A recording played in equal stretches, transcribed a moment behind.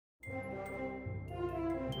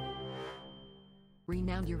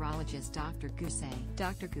Renowned urologist Dr. Gousse.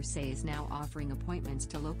 Dr. Gousse is now offering appointments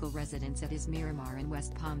to local residents at his Miramar and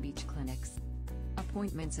West Palm Beach clinics.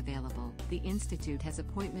 Appointments available. The Institute has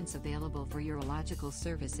appointments available for urological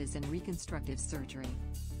services and reconstructive surgery.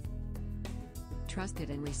 Trusted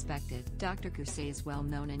and respected, Dr. Gousse is well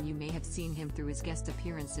known and you may have seen him through his guest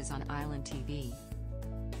appearances on Island TV.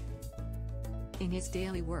 In his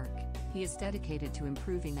daily work, he is dedicated to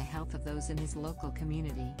improving the health of those in his local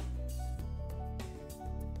community.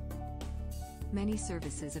 Many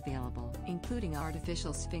services available, including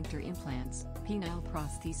artificial sphincter implants, penile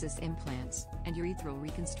prosthesis implants, and urethral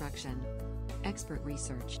reconstruction. Expert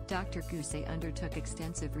research. Dr. Gousse undertook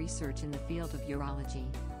extensive research in the field of urology,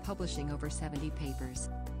 publishing over 70 papers.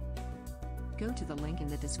 Go to the link in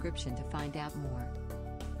the description to find out more.